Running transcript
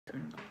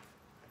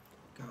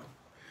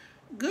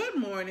Good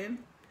morning.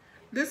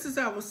 This is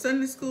our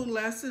Sunday school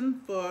lesson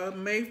for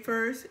May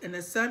 1st, and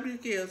the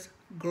subject is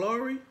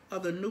Glory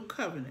of the New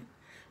Covenant.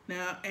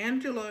 Now,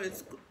 Angela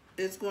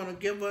is going to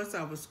give us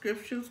our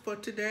scriptures for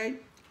today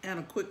and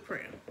a quick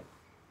prayer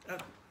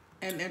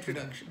and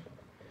introduction.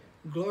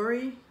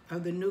 Glory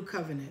of the New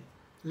Covenant.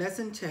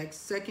 Lesson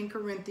text, 2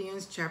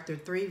 Corinthians chapter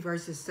 3,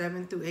 verses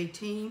 7 through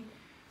 18.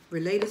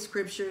 Related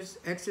scriptures,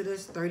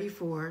 Exodus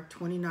 34,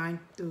 29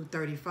 through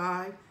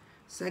 35.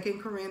 2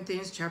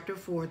 Corinthians chapter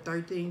 4,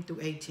 13 through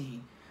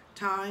 18.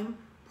 Time,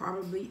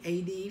 probably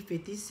AD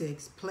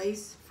 56.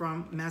 Place,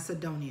 from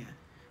Macedonia.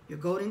 Your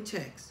golden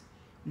text.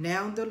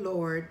 Now the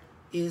Lord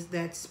is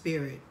that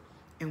Spirit,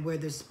 and where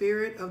the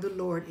Spirit of the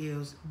Lord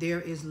is, there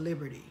is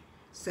liberty.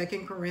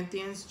 2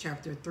 Corinthians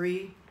chapter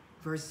 3,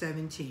 verse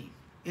 17.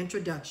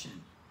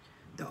 Introduction.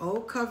 The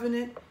old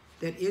covenant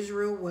that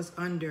Israel was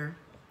under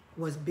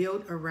was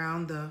built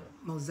around the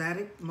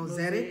Mosaic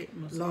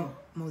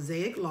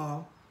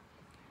law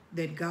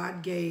that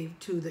God gave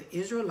to the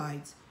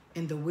Israelites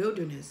in the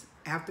wilderness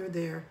after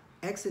their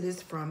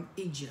exodus from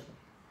Egypt.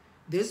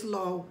 This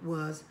law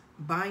was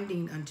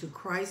binding until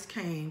Christ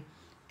came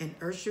and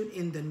ushered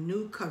in the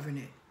new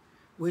covenant,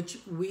 which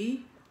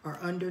we are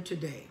under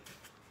today.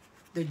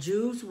 The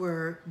Jews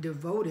were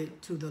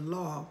devoted to the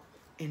law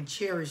and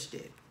cherished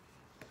it.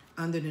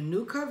 Under the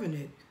new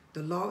covenant,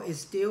 the law is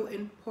still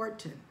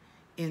important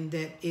in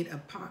that it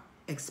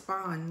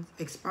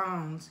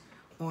expounds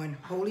on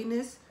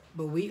holiness,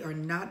 but we are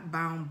not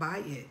bound by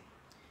it.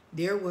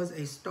 There was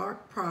a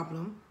stark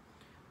problem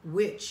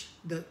with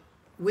the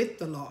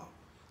law.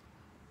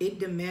 It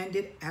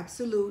demanded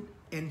absolute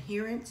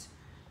adherence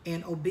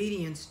and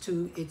obedience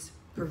to its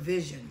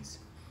provisions.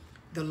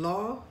 The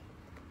law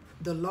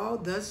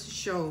thus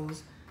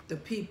shows the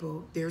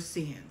people their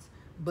sins,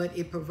 but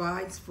it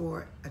provides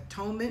for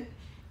atonement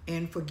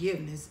and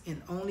forgiveness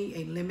in only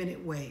a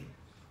limited way.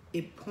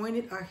 It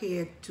pointed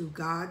ahead to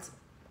God's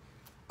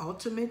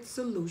ultimate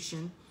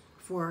solution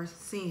for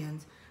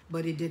sins,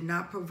 but it did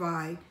not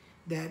provide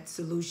that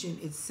solution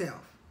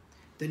itself.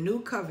 The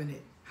new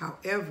covenant,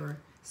 however,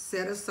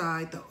 set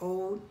aside the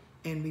old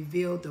and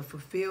revealed the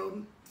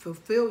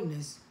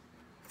fullness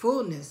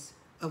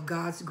of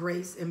God's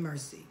grace and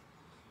mercy.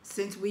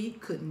 Since we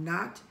could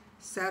not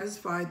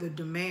satisfy the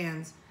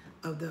demands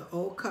of the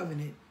old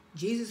covenant,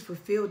 Jesus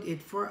fulfilled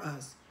it for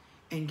us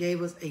and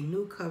gave us a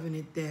new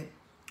covenant that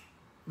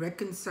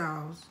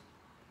reconciles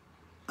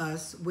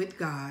us with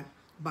God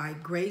by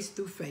grace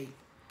through faith.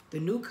 The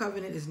new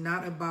covenant is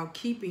not about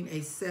keeping a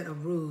set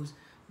of rules,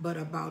 but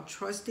about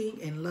trusting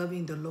and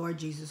loving the Lord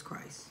Jesus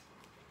Christ.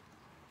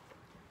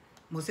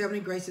 Most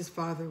Heavenly Gracious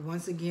Father,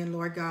 once again,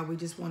 Lord God, we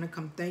just want to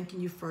come thanking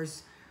you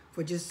first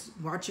for just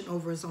watching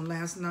over us on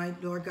last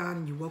night, Lord God,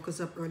 and you woke us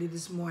up early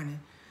this morning.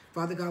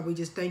 Father God, we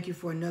just thank you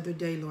for another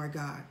day, Lord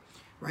God.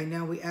 Right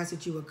now, we ask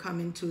that you would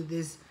come into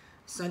this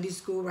Sunday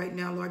school right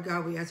now, Lord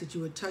God. We ask that you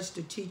would touch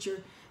the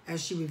teacher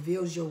as she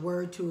reveals your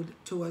word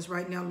to us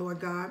right now, Lord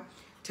God.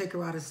 Take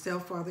her out of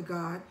self, Father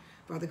God.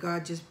 Father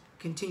God, just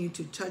continue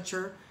to touch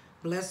her,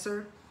 bless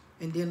her,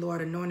 and then, Lord,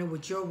 anoint her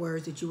with your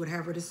words that you would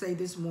have her to say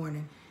this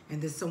morning,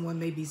 and that someone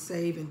may be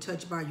saved and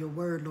touched by your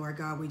word, Lord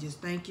God. We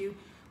just thank you.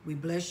 We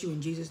bless you.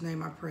 In Jesus'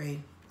 name I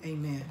pray.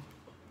 Amen.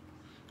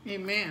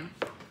 Amen.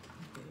 Okay.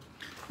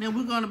 Now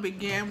we're going to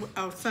begin with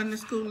our Sunday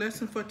school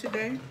lesson for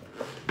today.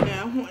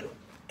 Now,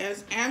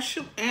 as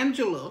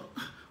Angela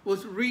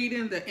was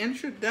reading the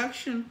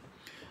introduction,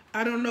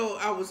 I don't know,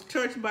 I was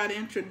touched by the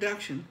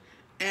introduction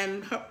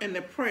and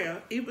the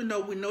prayer, even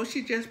though we know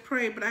she just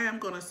prayed, but I am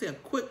going to say a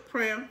quick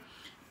prayer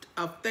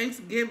of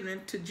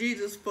thanksgiving to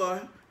Jesus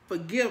for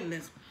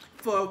forgiveness,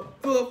 for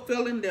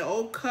fulfilling the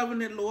old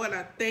covenant. Lord,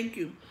 I thank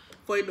you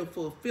for the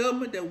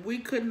fulfillment that we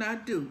could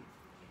not do.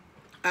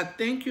 I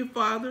thank you,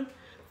 Father,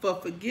 for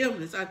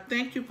forgiveness. I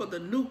thank you for the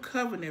new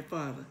covenant,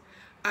 Father.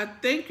 I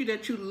thank you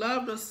that you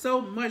loved us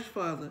so much,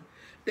 Father,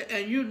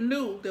 and you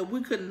knew that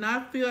we could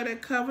not fill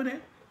that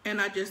covenant. And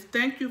I just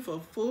thank you for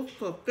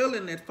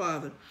fulfilling that,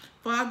 Father.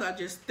 Father, I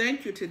just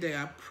thank you today.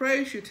 I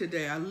praise you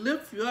today. I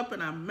lift you up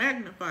and I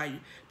magnify you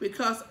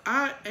because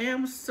I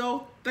am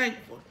so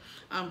thankful.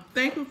 I'm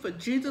thankful for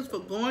Jesus for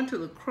going to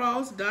the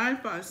cross, dying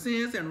for our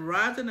sins, and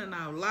rising in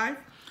our life.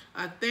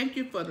 I thank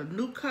you for the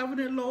new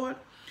covenant, Lord.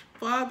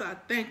 Father, I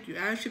thank you.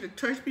 I ask you to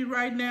touch me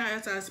right now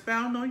as I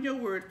expound on your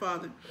word,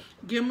 Father.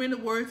 Give me the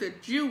words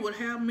that you would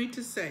have me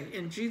to say.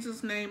 In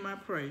Jesus' name I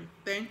pray.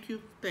 Thank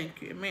you.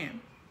 Thank you.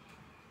 Amen.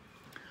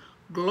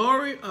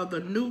 Glory of the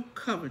new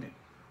covenant.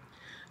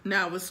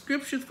 Now, the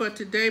scriptures for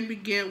today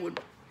begin with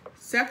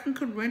 2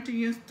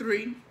 Corinthians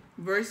 3,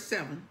 verse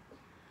 7.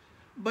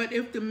 But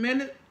if the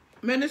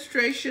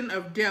ministration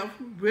of death,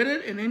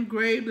 written and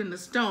engraved in the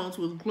stones,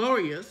 was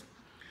glorious,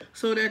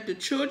 so that the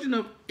children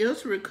of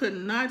Israel could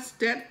not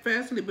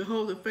steadfastly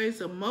behold the face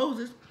of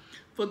Moses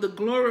for the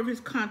glory of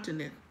his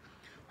countenance,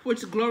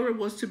 which glory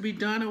was to be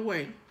done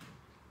away,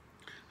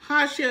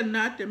 how shall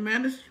not the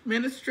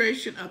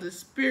ministration of the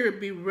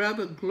Spirit be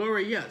rather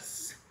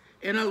glorious?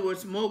 In other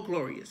words, more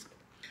glorious.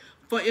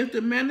 For if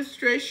the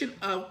ministration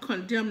of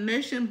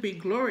condemnation be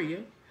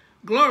glorious,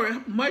 glory,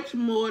 much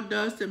more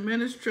does the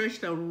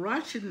ministration of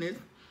righteousness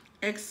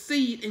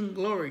exceed in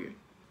glory.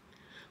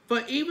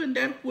 For even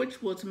that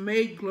which was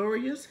made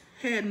glorious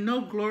had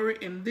no glory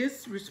in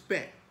this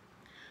respect,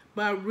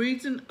 by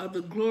reason of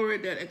the glory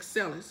that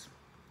excelleth.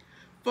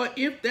 For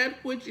if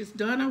that which is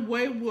done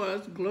away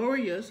was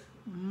glorious,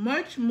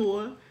 much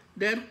more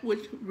that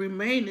which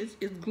remaineth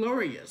is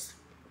glorious.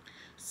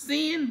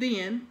 Seeing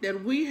then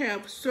that we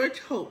have such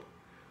hope,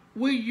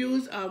 we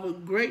use our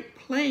great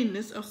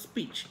plainness of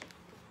speech,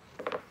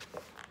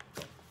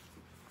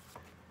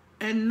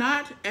 and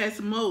not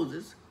as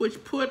Moses,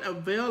 which put a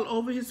veil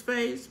over his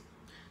face,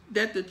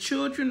 that the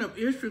children of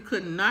Israel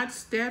could not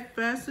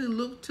steadfastly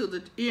look to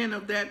the end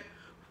of that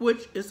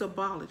which is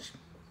abolished.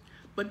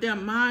 But their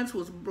minds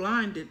was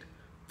blinded,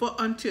 for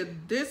until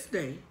this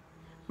day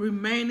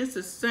remaineth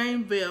the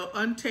same veil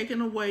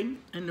untaken away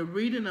in the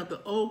reading of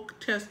the Old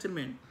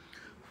Testament,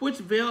 which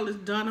veil is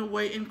done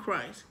away in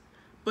Christ.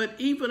 But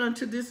even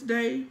unto this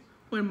day,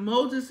 when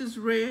Moses is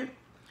read,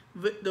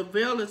 the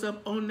veil is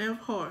up on their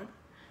heart.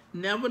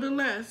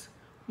 Nevertheless,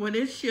 when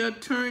it shall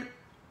turn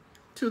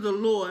to the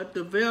Lord,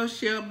 the veil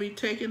shall be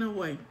taken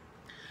away.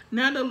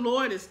 Now the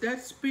Lord is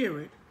that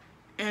Spirit,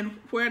 and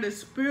where the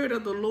Spirit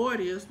of the Lord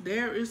is,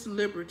 there is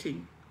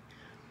liberty.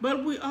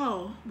 But we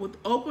all, with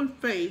open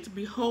face,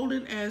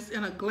 beholding as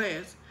in a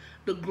glass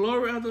the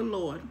glory of the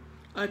Lord,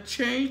 are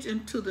changed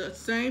into the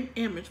same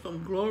image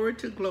from glory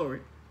to glory,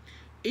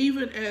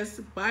 even as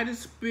by the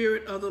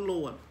Spirit of the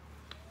Lord.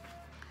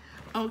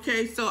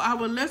 Okay, so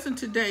our lesson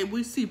today,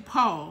 we see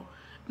Paul.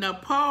 Now,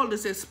 Paul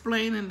is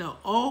explaining the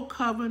Old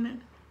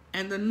Covenant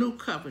and the New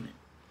Covenant,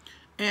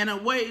 and a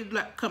way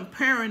like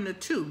comparing the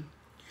two.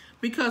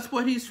 Because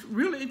what he's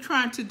really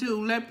trying to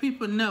do, let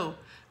people know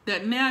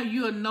that now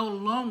you are no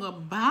longer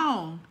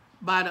bound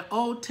by the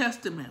Old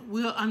Testament.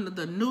 We are under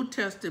the New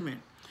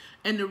Testament.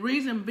 And the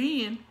reason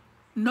being,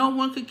 no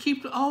one could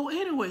keep the old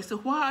anyway. So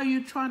why are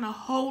you trying to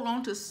hold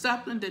on to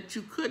something that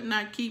you could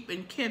not keep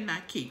and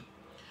cannot keep?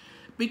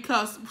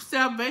 Because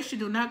salvation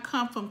do not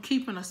come from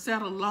keeping a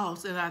set of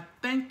laws. And I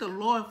thank the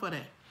Lord for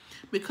that.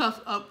 Because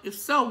if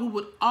so, we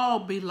would all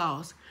be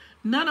lost.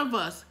 None of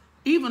us,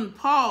 even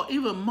Paul,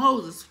 even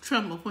Moses,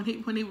 trembled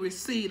when he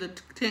received the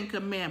Ten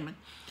Commandments,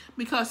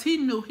 because he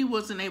knew he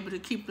wasn't able to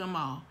keep them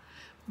all.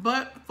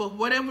 But for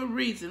whatever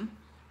reason,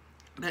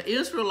 the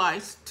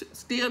Israelites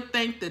still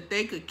think that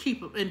they could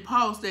keep them. In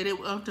Paul's day,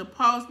 until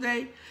Paul's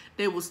day,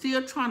 they were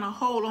still trying to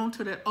hold on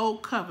to that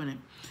old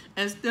covenant.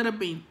 Instead of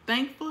being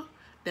thankful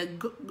that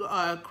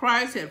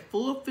Christ had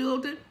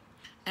fulfilled it,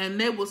 and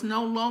they was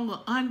no longer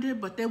under,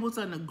 but they was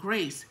under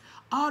grace.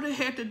 All they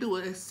had to do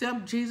was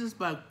accept Jesus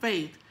by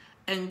faith,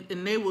 and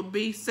they would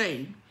be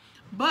saved.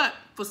 But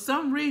for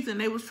some reason,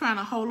 they was trying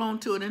to hold on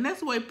to it. And that's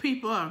the way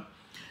people are.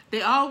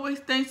 They always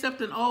think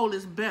something old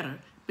is better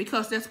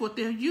because that's what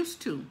they're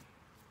used to.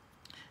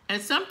 And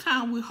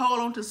sometimes we hold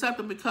on to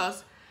something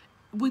because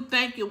we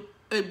think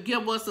it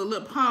gives us a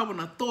little power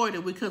and authority,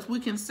 because we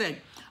can say,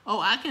 oh,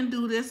 I can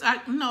do this.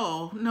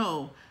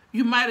 No.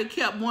 You might have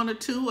kept 1 or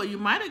 2, or you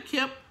might have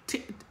kept,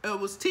 it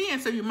was 10,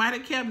 so you might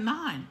have kept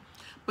 9.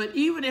 But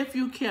even if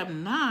you kept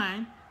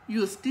 9,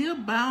 you're still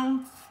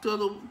bound for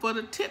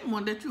the 10th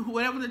one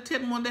whatever the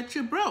 10th one that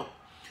you broke,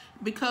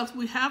 because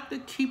we have to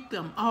keep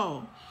them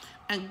all.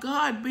 And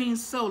God, being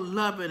so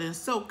loving and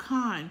so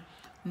kind,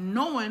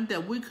 knowing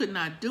that we could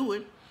not do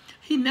it,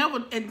 he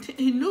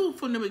knew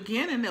from the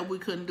beginning that we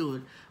couldn't do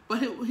it, but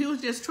he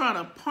was just trying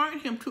to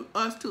point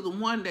us to the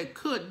one that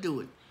could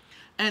do it.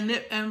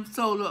 And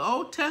so the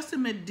Old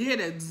Testament did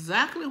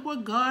exactly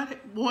what God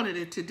wanted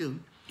it to do,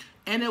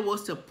 and it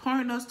was to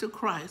point us to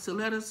Christ, to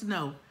let us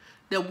know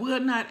that we're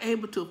not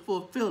able to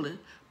fulfill it,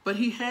 but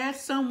he had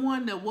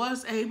someone that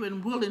was able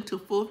and willing to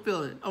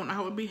fulfill it on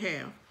our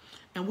behalf.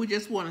 And we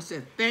just want to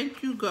say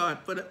thank you, God,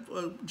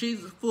 for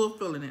Jesus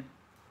fulfilling it.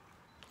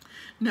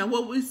 Now,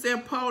 what we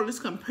said, Paul is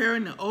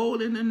comparing the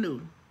old and the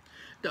new.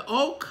 The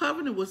old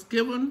covenant was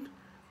given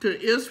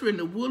to Israel in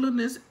the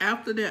wilderness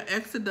after their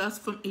exodus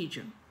from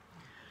Egypt.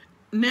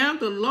 Now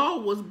the law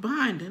was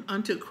binding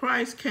until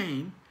Christ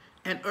came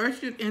and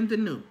ushered in the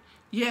new.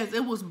 Yes,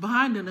 it was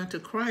binding until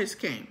Christ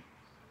came.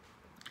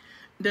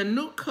 The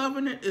new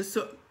covenant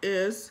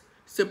is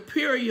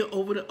superior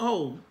over the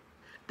old.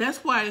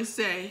 That's why they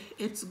say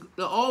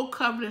the old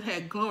covenant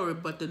had glory,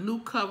 but the new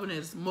covenant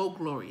is more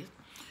glorious.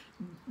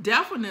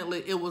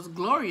 Definitely it was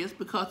glorious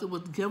because it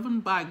was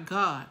given by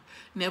God.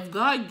 And if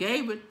God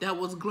gave it, there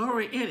was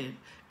glory in it.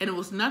 And there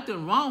was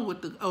nothing wrong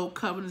with the old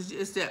covenant,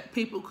 it's that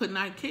people could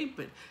not keep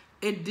it.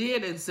 It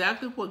did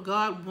exactly what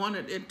God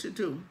wanted it to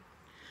do.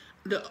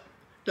 The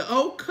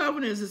old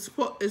covenant is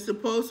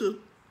supposed to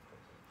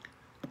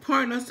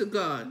point us to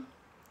God.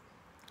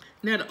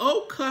 Now the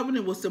old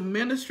covenant was the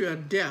ministry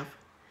of death,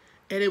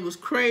 and it was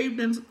carved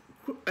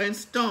and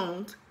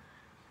stoned,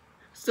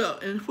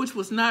 which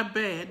was not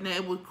bad. Now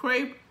it was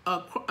carved.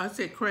 I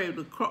said carved.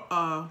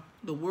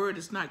 The word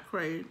is not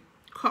carved.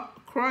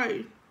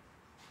 Carved.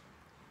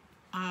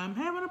 I'm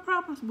having a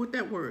problem with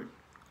that word.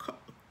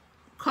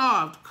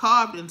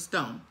 Carved in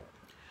stone.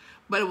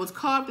 But it was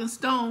carved in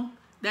stone,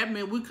 That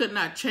meant we could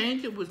not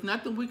change it. It was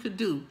nothing we could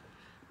do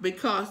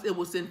because it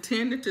was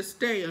intended to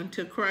stay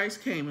until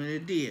Christ came, and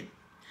it did.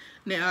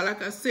 Now,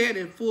 like I said,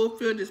 it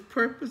fulfilled its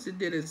purpose. It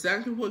did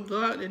exactly what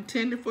God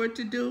intended for it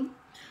to do.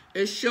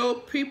 It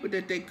showed people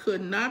that they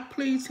could not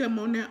please him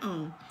on their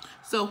own.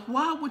 So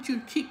why would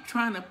you keep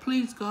trying to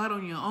please God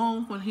on your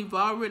own when he's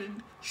already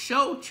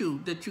showed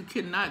you that you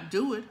cannot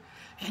do it,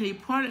 and he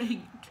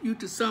pointed you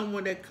to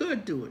someone that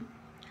could do it?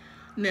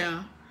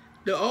 Now,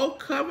 the old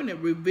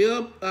covenant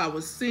revealed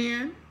our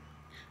sin.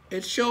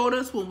 It showed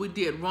us when we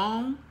did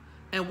wrong,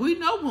 and we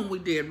know when we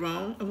did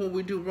wrong and when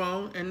we do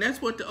wrong, and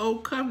that's what the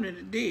old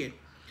covenant did.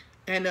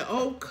 And the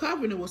old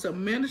covenant was a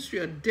ministry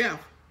of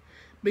death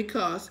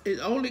because it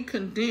only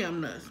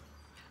condemned us,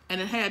 and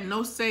it had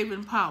no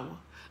saving power.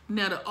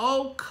 Now, the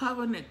old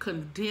covenant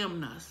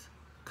condemned us,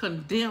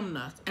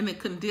 and it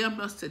condemned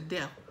us to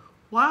death.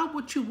 Why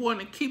would you want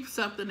to keep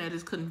something that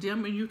is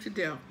condemning you to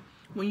death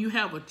when you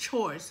have a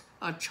choice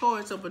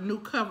of a new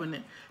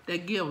covenant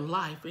that gives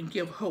life and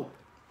gives hope?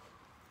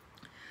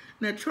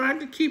 Now, trying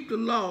to keep the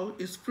law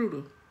is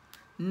futile.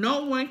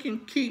 No one can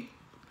keep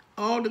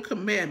all the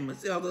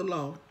commandments of the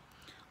law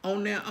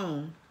on their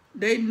own.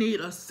 They need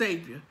a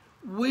Savior.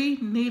 We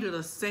needed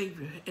a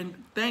Savior,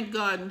 and thank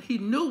God he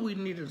knew we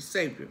needed a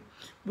Savior.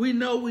 We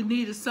know we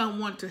needed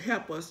someone to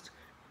help us,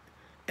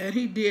 and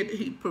he did.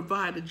 He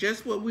provided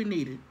just what we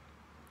needed.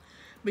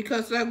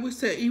 Because like we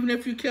said, even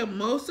if you kept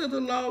most of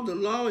the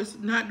law is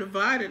not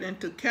divided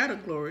into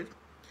categories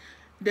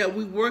that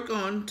we work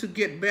on to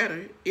get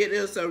better. It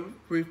is a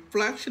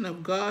reflection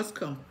of God's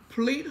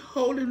complete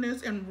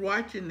holiness and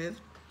righteousness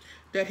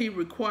that he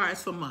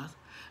requires from us.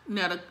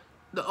 Now,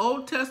 the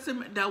Old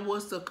Testament, that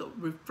was the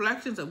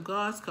reflections of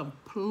God's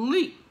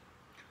complete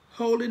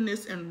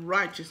holiness and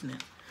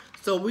righteousness.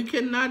 So we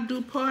cannot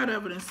do part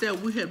of it and say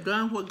we have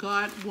done what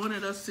God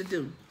wanted us to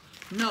do.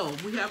 No,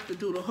 we have to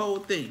do the whole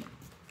thing.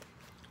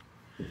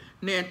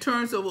 Now, in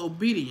terms of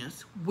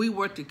obedience, we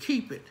were to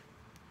keep it.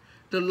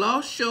 The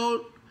law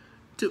showed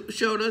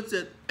us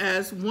that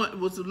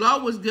the law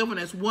was given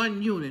as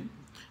one unit,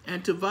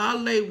 and to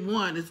violate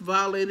one is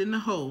violating the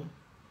whole.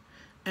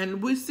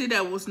 And we see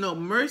there was no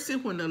mercy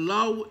when the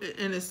law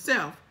in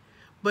itself,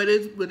 but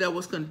there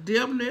was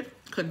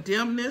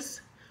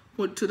condemnness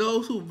to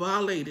those who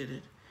violated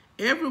it.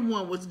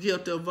 Everyone was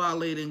guilty of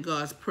violating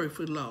God's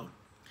perfect law.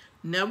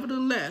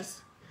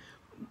 Nevertheless,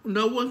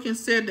 no one can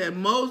say that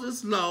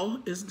Moses' law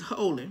is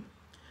holy.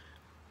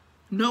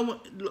 No one,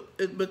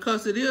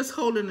 because it is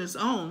holy in its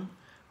own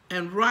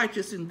and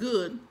righteous and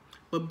good,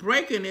 but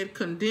breaking it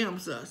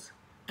condemns us,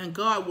 and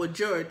God will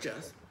judge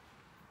us.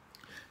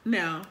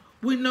 Now,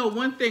 we know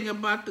one thing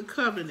about the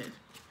covenant,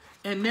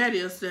 and that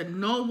is that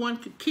no one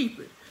could keep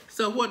it.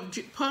 So what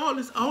Paul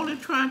is only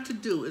trying to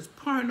do is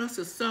point us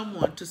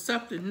to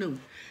something new,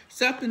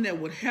 something that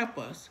would help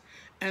us.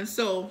 And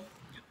so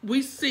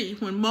we see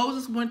when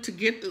Moses went to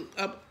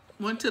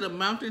the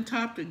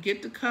mountaintop to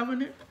get the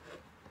covenant.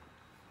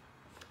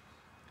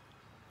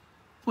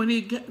 When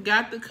he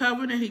got the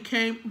covenant, he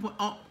came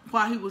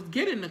while he was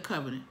getting the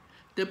covenant.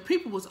 The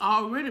people was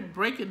already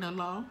breaking the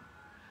law.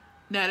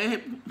 Now,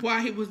 while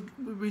he was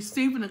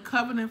receiving the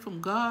covenant from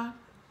God,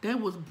 they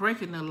was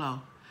breaking the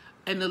law.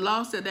 And the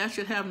law said, thou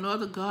should have no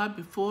other God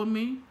before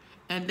me,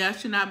 and thou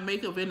should not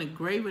make of any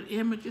graven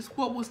images.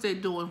 What was they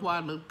doing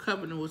while the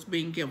covenant was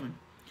being given?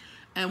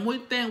 And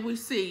one thing we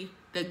see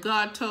that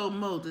God told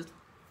Moses,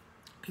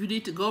 you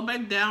need to go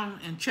back down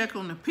and check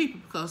on the people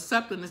because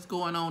something is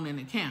going on in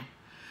the camp.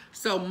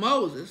 So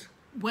Moses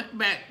went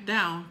back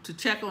down to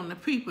check on the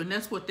people, and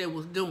that's what they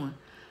was doing.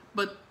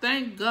 But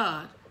thank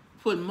God,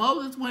 when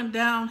Moses went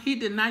down, he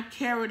did not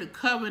carry the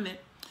covenant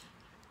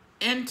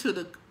into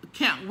the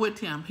camp with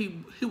him.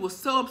 He was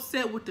so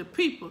upset with the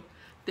people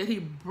that he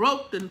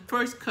broke the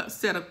first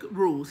set of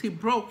rules. He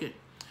broke it.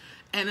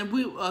 And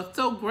we are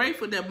so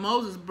grateful that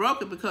Moses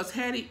broke it, because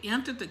had he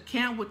entered the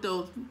camp with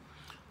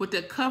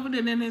the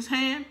covenant in his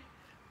hand,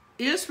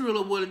 a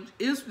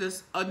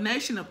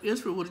nation of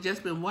Israel would have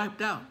just been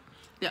wiped out.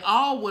 They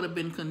all would have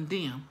been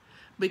condemned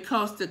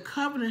because the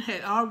covenant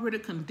had already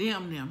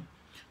condemned them.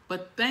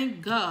 But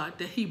thank God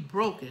that he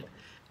broke it,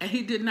 and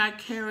he did not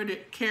carry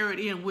it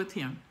in with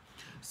him.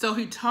 So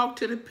he talked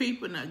to the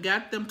people and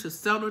got them to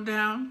settle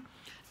down,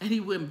 and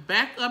he went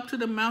back up to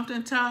the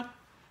mountaintop.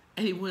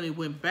 And when he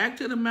went back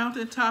to the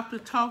mountaintop to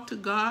talk to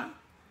God,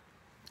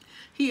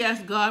 he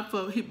begged God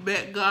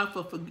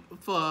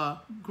for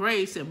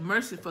grace and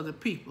mercy for the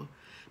people,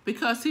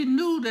 because he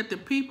knew that the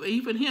people,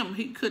 even him,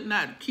 he could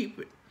not keep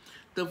it,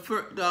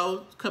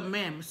 those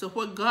commandments. So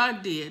what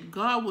God did,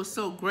 God was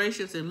so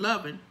gracious and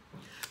loving.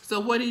 So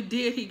what he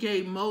did, he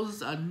gave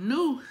Moses a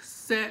new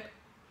set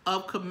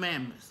of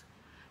commandments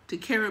to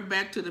carry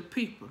back to the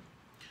people.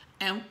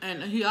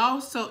 And he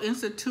also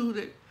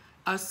instituted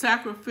a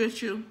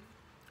sacrificial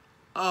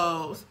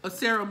a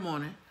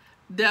ceremony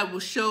that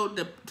was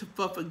showed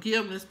for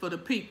forgiveness for the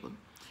people.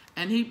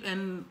 And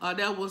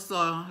there was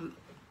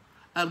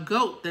a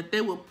goat that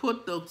they would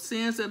put the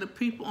sins of the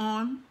people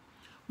on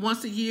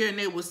once a year, and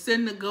they would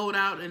send the goat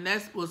out, and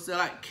that was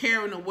like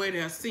carrying away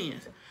their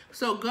sins.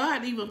 So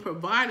God even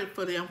provided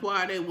for them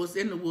while they was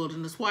in the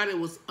wilderness, while they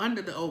was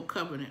under the old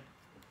covenant.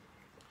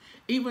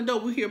 Even though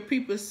we hear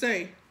people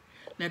say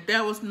that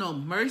there was no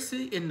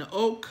mercy in the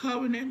old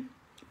covenant,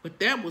 but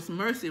that was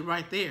mercy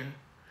right there.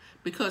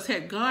 Because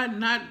had God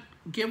not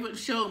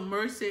shown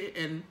mercy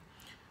and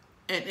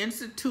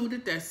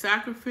instituted that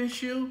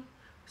sacrificial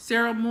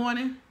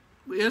ceremony,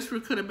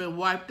 Israel could have been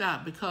wiped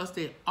out because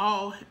they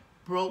all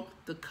broke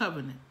the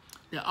covenant.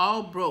 They're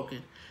all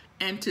broken.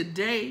 And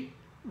today,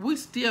 we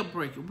still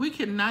break it. We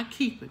cannot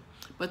keep it.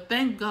 But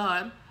thank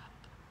God,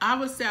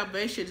 our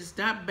salvation is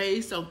not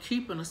based on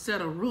keeping a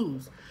set of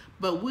rules,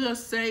 but we are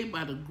saved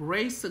by the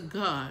grace of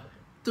God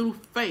through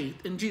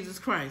faith in Jesus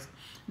Christ.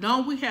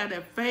 Now we have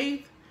that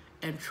faith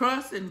and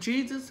trust in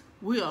Jesus,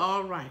 we are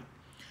all right.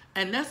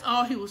 And that's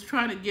all he was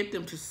trying to get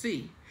them to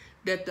see,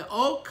 that the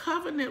old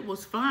covenant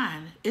was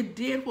fine. It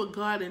did what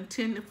God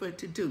intended for it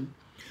to do.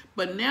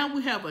 But now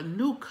we have a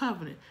new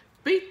covenant.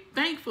 Be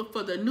thankful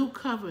for the new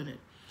covenant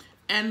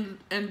and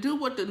do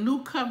what the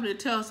new covenant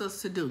tells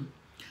us to do.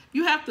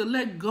 You have to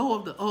let go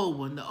of the old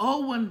one. The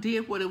old one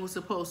did what it was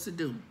supposed to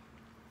do.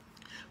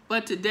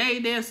 But today,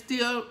 there's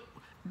still,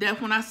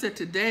 that when I said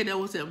today, that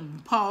was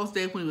in Paul's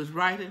day when he was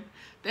writing,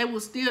 they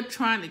were still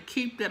trying to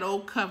keep that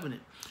old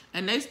covenant.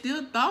 And they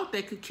still thought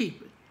they could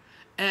keep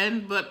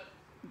it.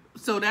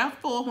 So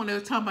therefore, when they were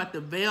talking about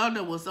the veil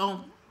that was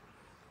on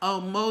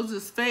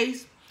Moses'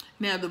 face,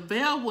 now the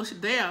veil was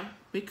there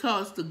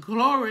because the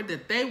glory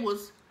that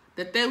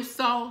they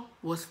saw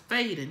was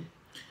fading.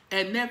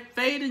 And that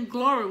fading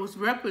glory was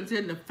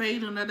representing the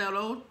fading of that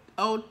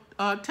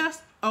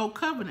old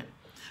covenant,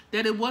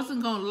 that it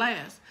wasn't going to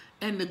last.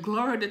 And the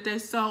glory that they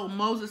saw on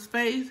Moses'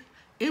 face,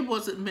 it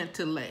wasn't meant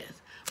to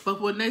last. But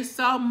when they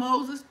saw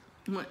Moses,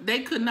 they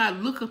could not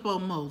look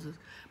upon Moses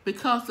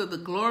because of the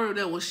glory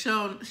that was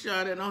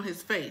shining on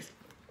his face.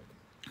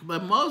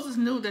 But Moses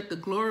knew that the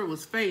glory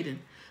was fading.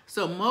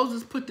 So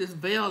Moses put this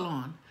veil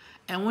on.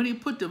 And when he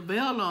put the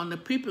veil on, the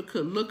people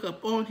could look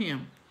up on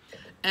him.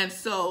 And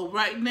so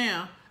right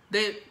now,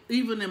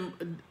 even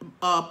in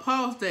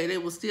Paul's day, they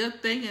were still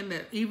thinking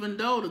that even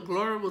though the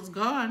glory was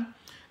gone,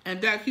 and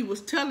that he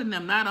was telling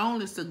them not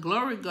only is the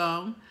glory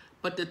gone,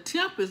 but the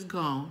temple is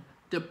gone,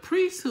 the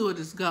priesthood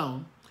is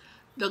gone,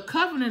 the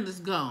covenant is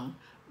gone.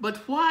 But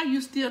why are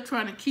you still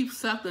trying to keep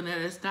something that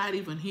is not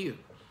even here?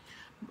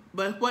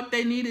 But what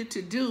they needed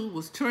to do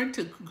was turn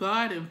to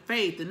God in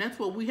faith, and that's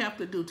what we have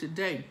to do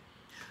today.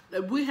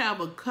 That we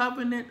have a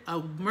covenant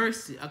of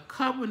mercy, a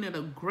covenant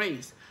of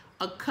grace,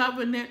 a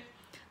covenant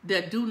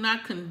that do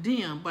not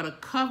condemn, but a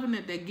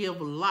covenant that give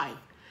life.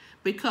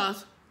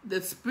 Because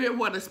the spirit,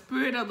 where the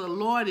Spirit of the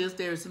Lord is,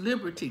 there is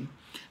liberty.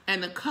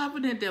 And the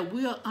covenant that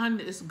we are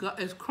under is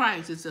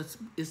Christ. It's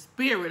the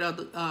Spirit of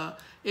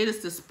it is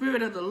the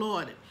Spirit of the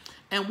Lord.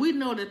 And we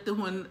know that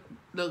when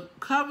the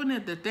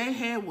covenant that they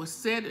had was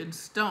set in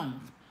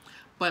stone,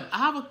 but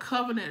our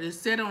covenant is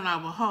set on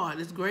our heart.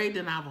 It's graved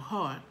in our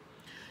heart.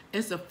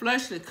 It's a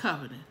fleshly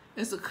covenant.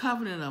 It's a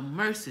covenant of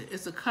mercy.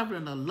 It's a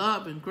covenant of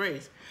love and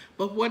grace.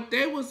 But what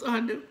they was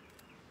under,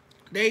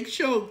 they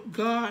showed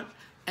God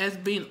as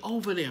being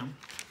over them.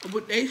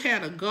 They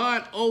had a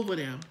God over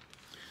them.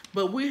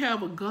 But we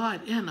have a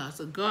God in us,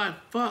 a God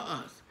for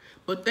us.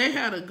 But they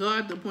had a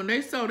God that when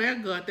they saw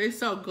that God, they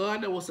saw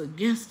God that was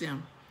against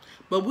them.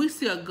 But we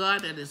see a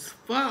God that is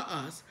for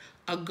us,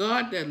 a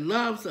God that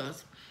loves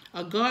us,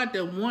 a God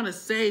that wants to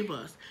save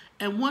us.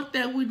 And one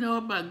thing we know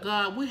about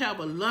God, we have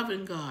a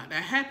loving God, a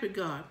happy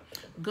God.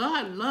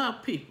 God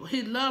loved people.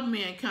 He loved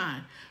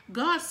mankind.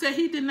 God said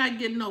he did not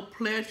get no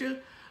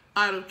pleasure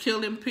out of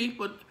killing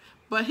people,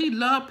 but he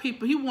loved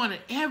people. He wanted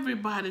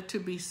everybody to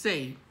be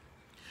saved.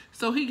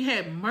 So he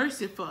had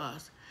mercy for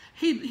us.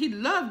 He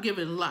loved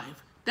giving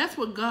life. That's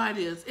what God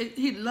is.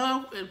 He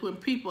loves it when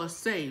people are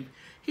saved.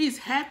 He's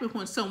happy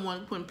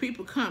when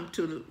people come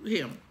to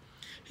him.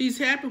 He's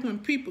happy when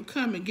people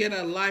come and get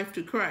our life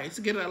to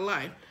Christ, get our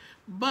life.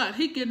 But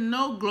he get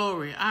no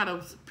glory out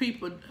of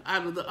people,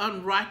 out of the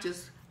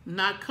unrighteous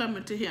not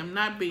coming to him,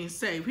 not being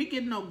saved. He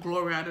get no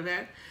glory out of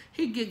that.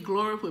 He get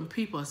glory when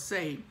people are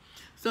saved.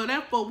 So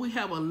therefore we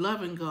have a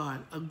loving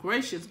God, a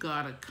gracious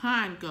God, a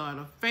kind God,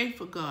 a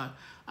faithful God,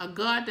 a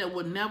God that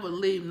would never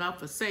leave nor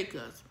forsake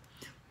us.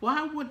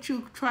 Why would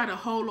you try to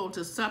hold on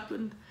to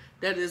something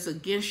that is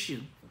against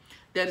you?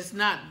 That is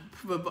not,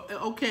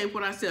 okay,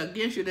 when I say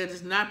against you, that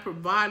is not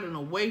providing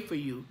a way for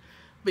you,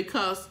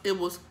 because it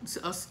was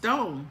a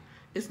stone.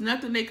 It's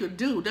nothing they could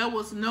do. There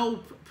was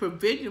no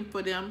provision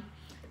for them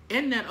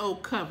in that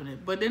old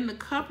covenant. But in the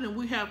covenant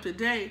we have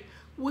today,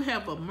 we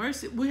have a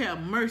mercy. We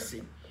have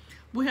mercy.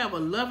 We have a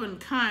loving,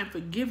 kind,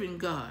 forgiving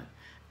God.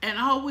 And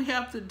all we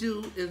have to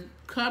do is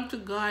come to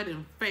God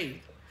in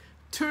faith.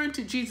 Turn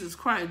to Jesus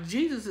Christ.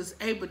 Jesus is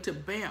able to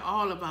bear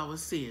all of our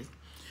sins.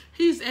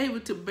 He's able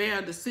to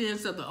bear the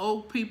sins of the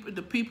old people,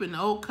 the people in the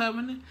old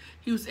covenant.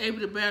 He was able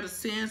to bear the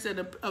sins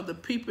of the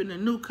people in the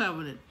new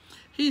covenant.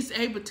 He's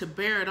able to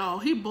bear it all.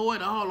 He bore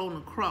it all on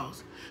the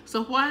cross.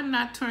 So why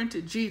not turn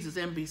to Jesus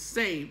and be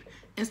saved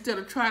instead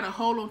of trying to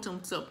hold on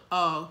to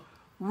some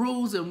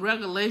rules and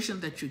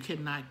regulations that you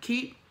cannot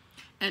keep,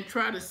 and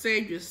try to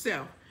save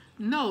yourself.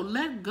 No,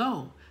 let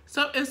go.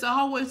 So it's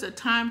always a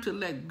time to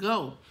let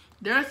go.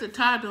 There's a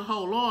time to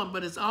hold on,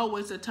 but it's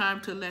always a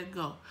time to let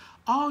go.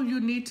 All you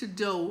need to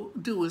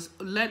do is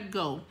let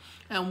go.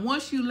 And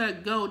once you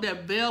let go,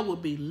 that veil will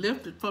be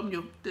lifted from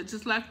your,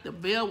 just like the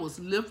veil was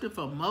lifted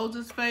from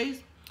Moses'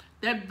 face,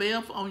 that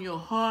veil on your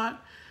heart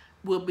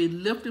will be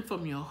lifted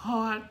from your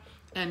heart.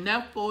 And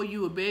therefore, you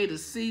will be able to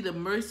see the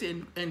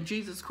mercy in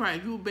Jesus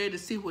Christ. You will be able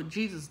to see what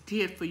Jesus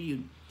did for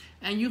you.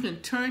 And you can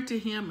turn to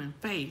him in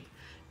faith.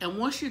 And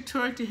once you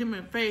turn to him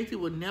in faith, he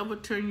will never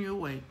turn you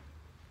away.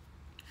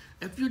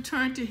 If you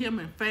turn to him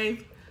in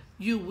faith,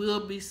 you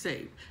will be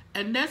saved.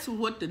 And that's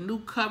what the new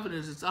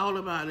covenant is all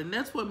about. And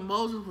that's what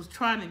Moses was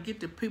trying to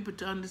get the people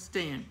to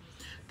understand.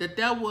 That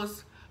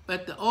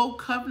the old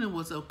covenant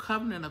was a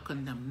covenant of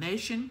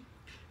condemnation.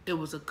 It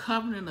was a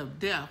covenant of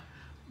death.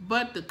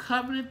 But the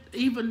covenant,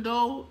 even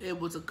though it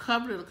was a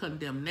covenant of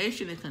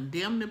condemnation, it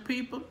condemned the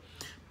people,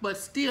 but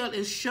still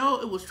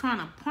it was trying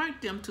to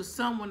point them to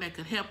someone that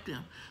could help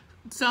them,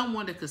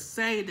 someone that could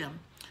save them,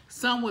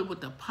 someone with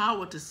the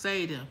power to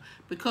save them.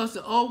 Because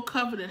the old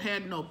covenant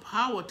had no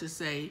power to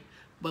save,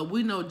 but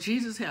we know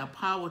Jesus had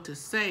power to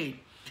save.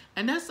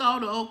 And that's all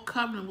the old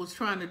covenant was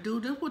trying to do.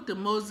 That's what the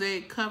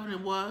Mosaic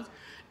covenant was.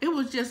 It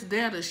was just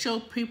there to show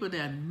people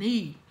their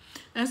need.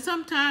 And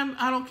sometimes,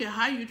 I don't care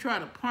how you try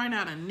to point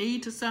out a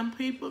need to some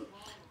people,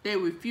 they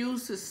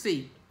refuse to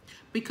see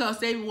because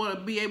they want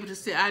to be able to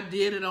say, I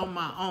did it on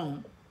my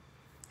own.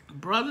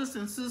 Brothers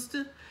and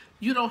sisters,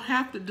 you don't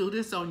have to do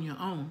this on your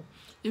own.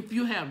 If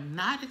you have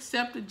not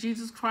accepted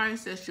Jesus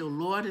Christ as your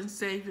Lord and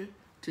Savior,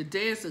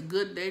 today is a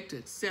good day to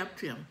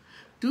accept him.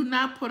 Do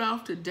not put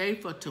off today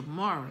for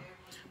tomorrow,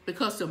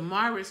 because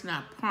tomorrow is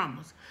not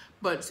promised.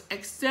 But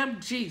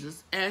accept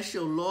Jesus as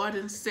your Lord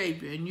and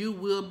Savior, and you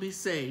will be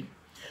saved.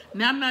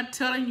 Now, I'm not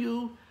telling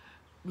you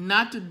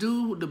not to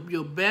do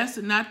your best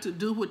and not to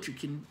do what you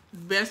can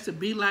best to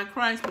be like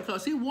Christ,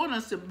 because he wants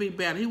us to be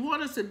better. He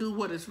wants us to do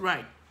what is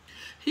right.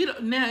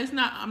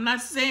 I'm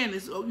not saying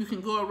you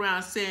can go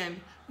around saying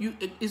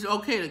it's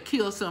okay to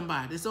kill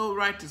somebody. It's all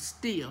right to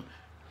steal.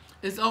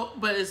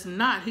 But it's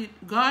not.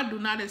 God do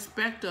not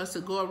expect us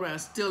to go around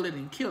stealing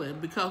and killing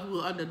because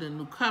we're under the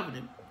new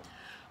covenant.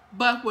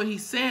 But what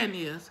he's saying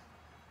is,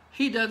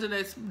 he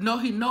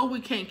know we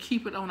can't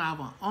keep it on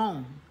our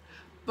own.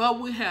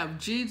 But we have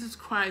Jesus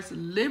Christ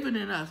living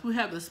in us. We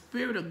have the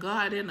Spirit of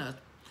God in us,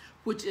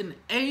 which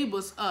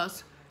enables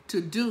us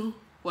to do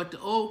what the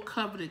old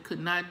covenant could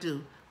not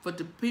do. For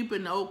the people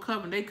in the old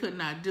covenant, they could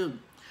not do.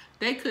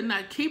 They could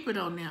not keep it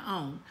on their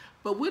own.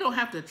 But we don't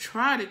have to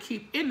try to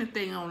keep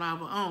anything on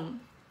our own,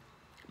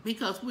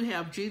 because we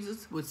have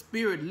Jesus with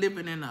Spirit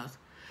living in us.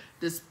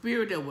 The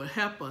Spirit that will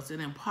help us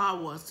and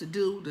empower us to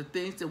do the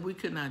things that we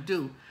could not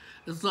do,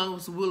 as long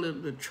as we're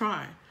willing to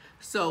try.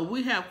 So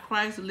we have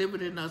Christ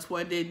living in us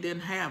where they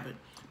didn't have it.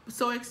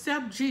 So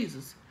accept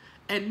Jesus.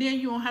 And then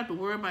you don't have to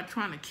worry about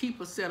trying to keep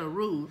a set of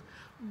rules.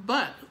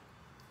 But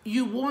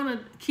you want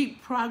to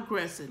keep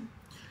progressing.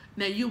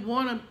 Now you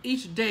want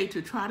each day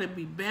to try to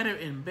be better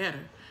and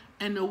better.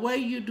 And the way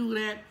you do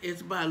that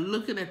is by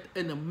looking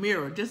in the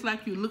mirror. Just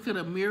like you look in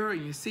a mirror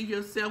and you see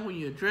yourself when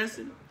you're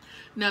dressing.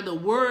 Now the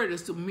word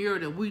is the mirror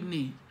that we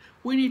need.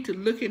 We need to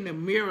look in the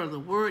mirror of the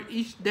word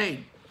each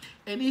day.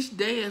 And each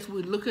day as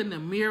we look in the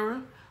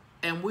mirror,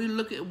 and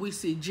we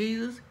see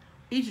Jesus,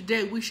 each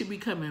day we should be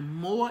becoming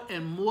more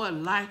and more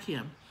like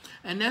him.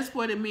 And that's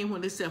what it means when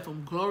they say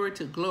from glory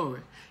to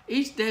glory.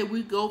 Each day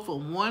we go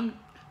from one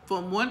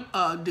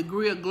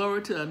degree of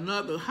glory to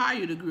another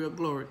higher degree of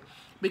glory.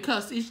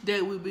 Because each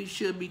day we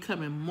should be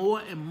becoming more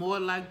and more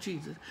like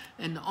Jesus.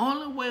 And the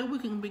only way we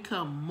can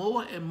become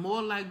more and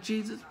more like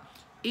Jesus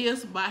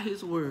is by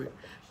his word.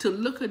 To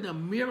look in the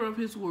mirror of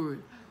his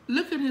word.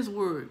 Look at his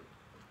word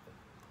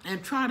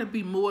and try to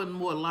be more and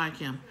more like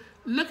him.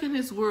 Look in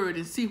his word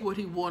and see what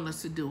he wants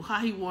us to do, how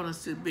he wants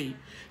us to be.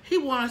 He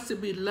wants us to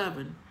be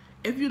loving.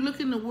 If you look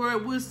in the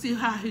word, we'll see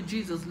how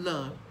Jesus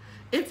loved.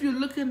 If you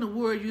look in the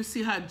word, you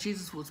see how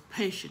Jesus was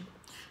patient.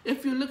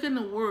 If you look in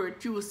the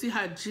word, you will see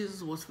how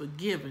Jesus was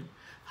forgiving,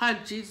 how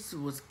Jesus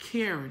was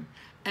caring.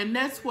 And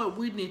that's what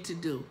we need to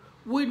do.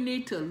 We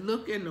need to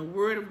look in the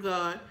word of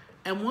God.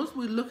 And once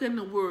we look in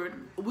the word,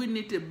 we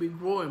need to be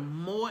growing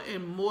more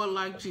and more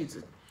like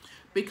Jesus.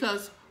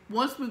 Because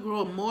once we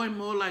grow more and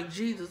more like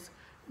Jesus,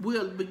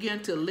 we'll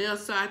begin to lay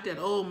aside that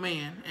old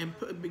man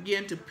and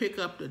begin to pick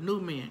up the new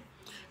man.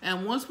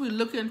 And once we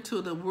look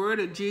into the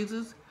word of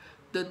Jesus,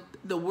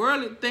 the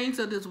worldly things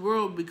of this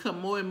world become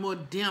more and more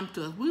dim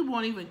to us. We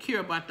won't even care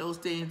about those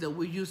things that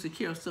we used to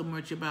care so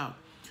much about.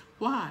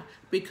 Why?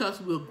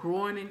 Because we're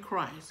growing in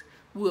Christ.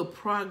 We're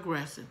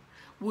progressing.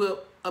 We're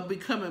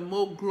becoming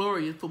more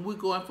glorious. We're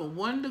going from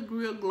one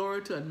degree of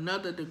glory to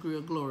another degree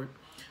of glory,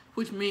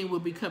 which means we're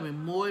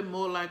becoming more and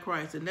more like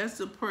Christ. And that's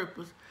the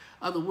purpose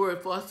of the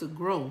word, for us to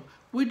grow.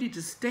 We need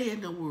to stay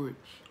in the word.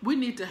 We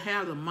need to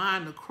have the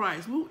mind of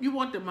Christ. You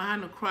want the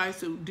mind of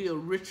Christ to deal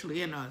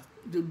richly in us,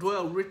 to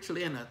dwell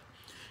richly in us.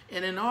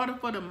 And in order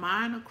for the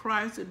mind of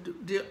Christ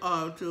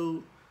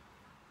to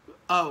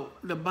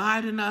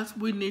abide in us,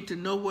 we need to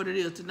know what it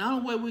is. And the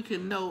only way we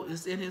can know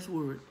is in his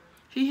word.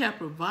 He has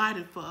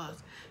provided for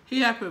us.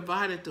 He has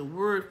provided the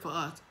word for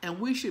us. And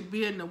we should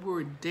be in the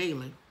word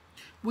daily.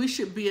 We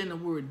should be in the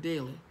word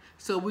daily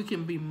so we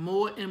can be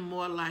more and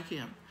more like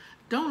him.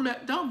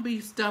 Don't be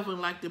stubborn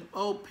like the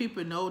old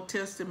people in the Old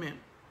Testament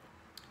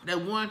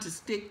that wanted to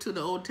stick to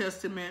the Old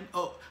Testament,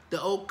 or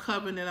the Old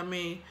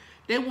Covenant,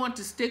 They want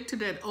to stick to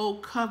that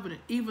Old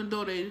Covenant even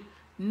though they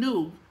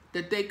knew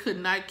that they could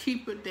not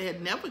keep it. They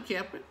had never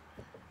kept it.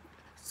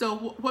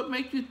 So what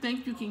makes you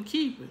think you can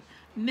keep it?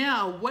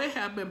 Now a way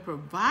has been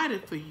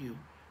provided for you.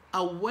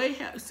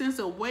 Since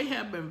a way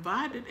has been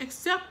provided,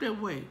 accept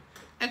that way.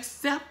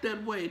 Accept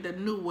that way, the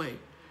new way,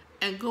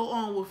 and go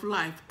on with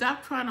life.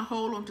 Stop trying to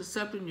hold on to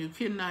something you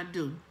cannot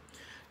do.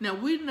 Now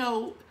we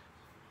know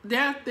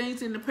there are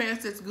things in the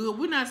past that's good.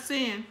 We're not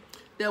saying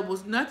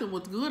nothing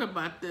was good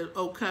about the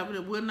Old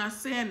Covenant. We're not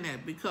saying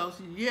that because,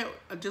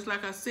 just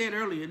like I said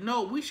earlier,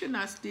 no, we should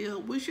not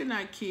steal, we should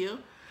not kill,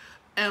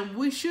 and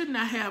we should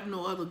not have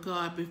no other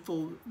God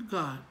before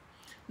God.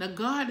 Now,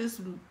 God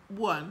is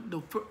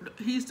one.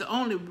 He's the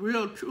only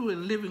real, true,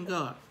 and living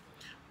God.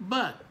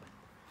 But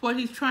what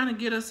he's trying to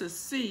get us to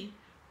see,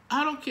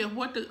 I don't care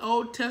what the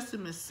Old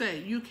Testament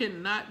say, you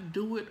cannot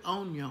do it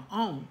on your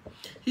own.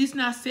 He's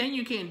not saying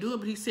you can't do it,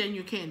 but he's saying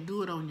you can't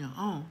do it on your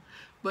own.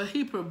 But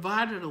he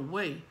provided a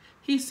way.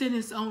 He sent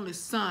his only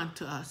son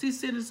to us. He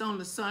sent his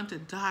only son to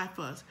die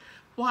for us.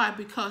 Why?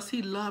 Because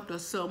he loved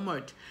us so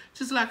much.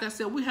 Just like I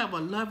said, we have a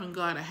loving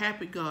God, a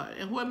happy God.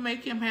 And what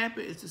makes him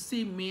happy is to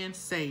see men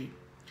saved.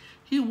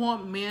 He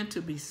wants men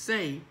to be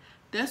saved.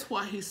 That's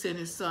why he sent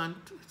his son,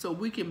 so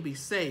we can be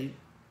saved.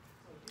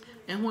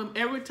 And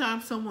every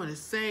time someone is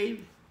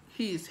saved,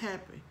 he is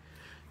happy.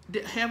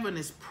 Heaven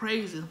is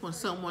praising when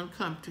someone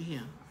comes to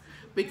him,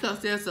 because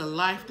there's a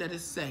life that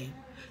is saved.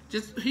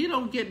 He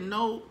don't get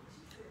no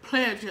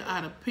pleasure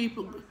out of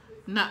people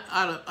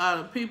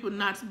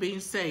not being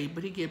saved,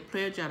 but he get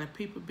pleasure out of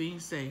people being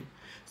saved.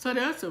 So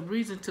there's a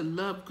reason to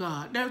love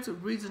God. There's a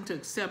reason to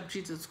accept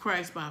Jesus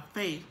Christ by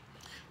faith.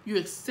 You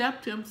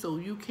accept him so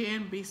you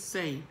can be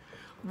saved.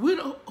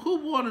 Who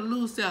want to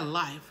lose their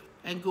life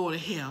and go to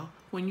hell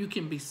when you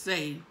can be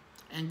saved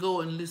and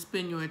go and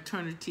spend your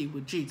eternity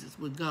with Jesus,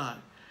 with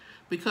God?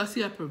 Because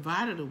he had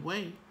provided a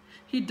way.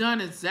 He done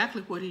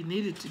exactly what he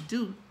needed to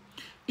do.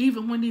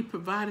 Even when he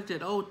provided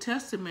that Old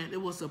Testament,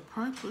 it was a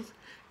purpose.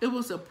 It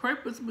was a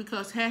purpose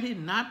because had he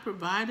not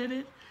provided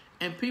it,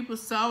 and people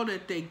saw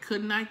that they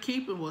could not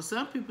keep it, well,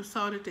 some people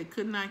saw that they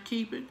could not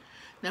keep it.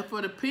 Now,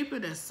 for the people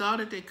that saw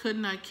that they could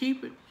not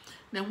keep it,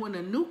 now when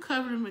the new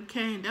covenant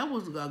came, that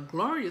was a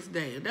glorious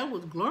day. That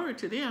was glory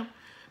to them,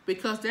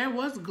 because there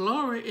was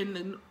glory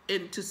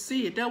to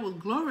see it. There was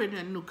glory in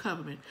that new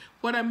covenant.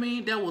 What I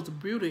mean, there was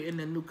beauty in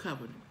the new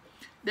covenant.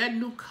 That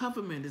new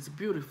covenant is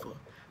beautiful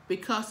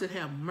because it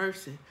have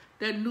mercy.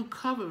 That new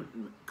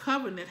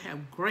covenant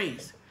have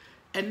grace.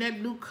 And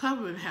that new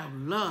covenant have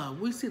love.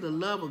 We see the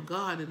love of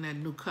God in that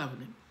new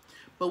covenant.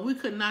 But we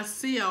could not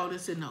see all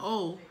this in the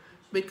old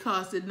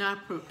because it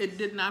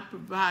did not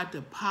provide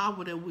the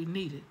power that we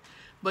needed.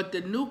 But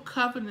the new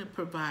covenant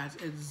provides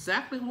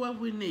exactly what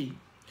we need.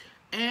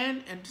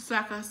 And just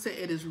like I said,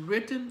 it is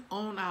written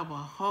on our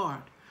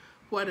heart.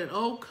 Where the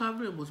old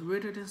covenant was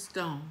written in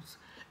stones.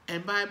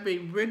 And by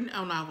being written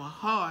on our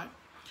heart,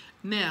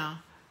 now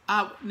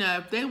if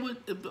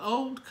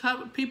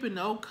the people in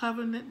the old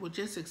covenant would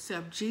just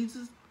accept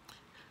Jesus,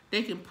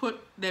 they can put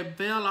that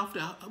veil off,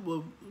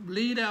 will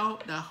bleed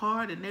out their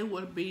heart, and they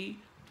will be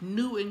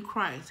new in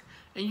Christ.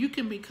 And you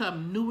can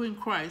become new in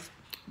Christ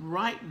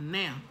right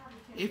now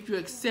if you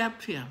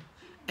accept him.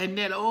 And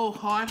that old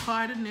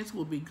hard-heartedness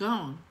will be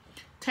gone.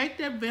 Take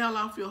that veil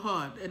off your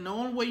heart, and the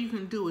only way you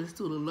can do it is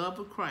through the love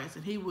of Christ,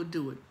 and he will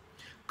do it.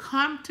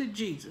 Come to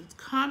Jesus.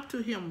 Come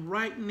to him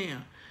right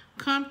now.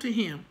 Come to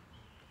him.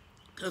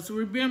 Because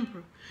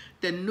remember,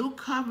 the new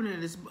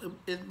covenant is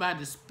by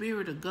the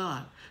Spirit of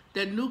God.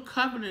 That new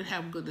covenant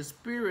have the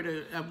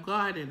Spirit of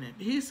God in it.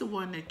 He's the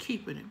one that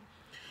keeping it.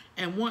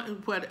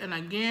 And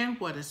again,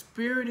 where the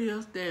Spirit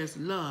is, there's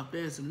love,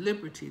 there's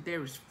liberty,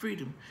 there is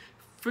freedom.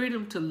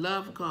 Freedom to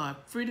love God,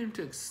 freedom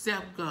to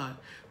accept God,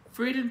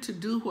 freedom to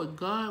do what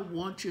God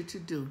wants you to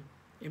do.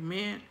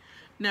 Amen.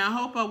 Now, I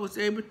hope I was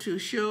able to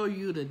show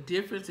you the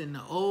difference in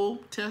the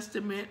Old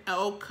Testament,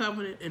 Old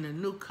Covenant, and the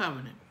New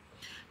Covenant.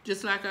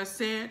 Just like I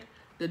said,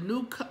 the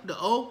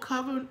Old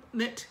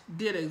Covenant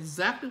did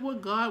exactly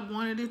what God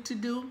wanted it to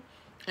do,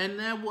 and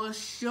that was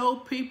show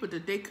people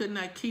that they could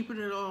not keep it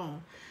at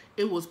all.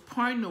 It was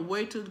pointing the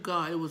way to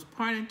God. It was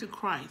pointing to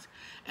Christ.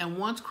 And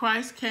once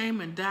Christ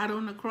came and died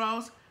on the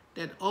cross,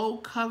 that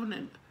Old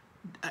Covenant,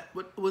 that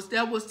was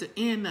the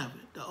end of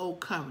it, the Old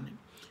Covenant.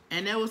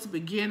 And that was the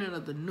beginning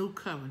of the New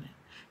Covenant.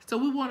 So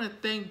we want to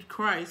thank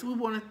Christ. We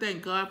want to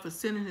thank God for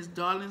sending his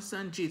darling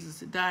son Jesus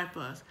to die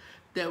for us,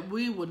 that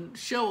we would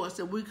show us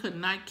that we could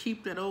not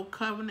keep that old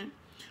covenant,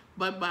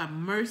 but by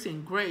mercy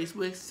and grace,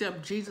 we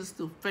accept Jesus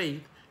through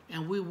faith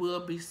and we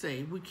will be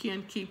saved. We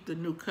can keep the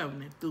new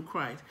covenant through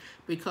Christ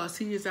because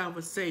he is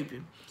our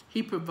Savior.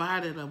 He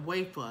provided a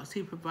way for us.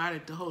 He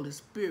provided the Holy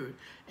Spirit.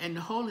 And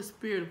the Holy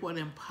Spirit is what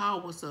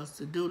empowers us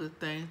to do the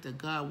things that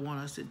God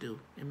wants us to do.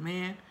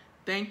 Amen.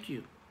 Thank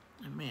you.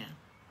 Amen.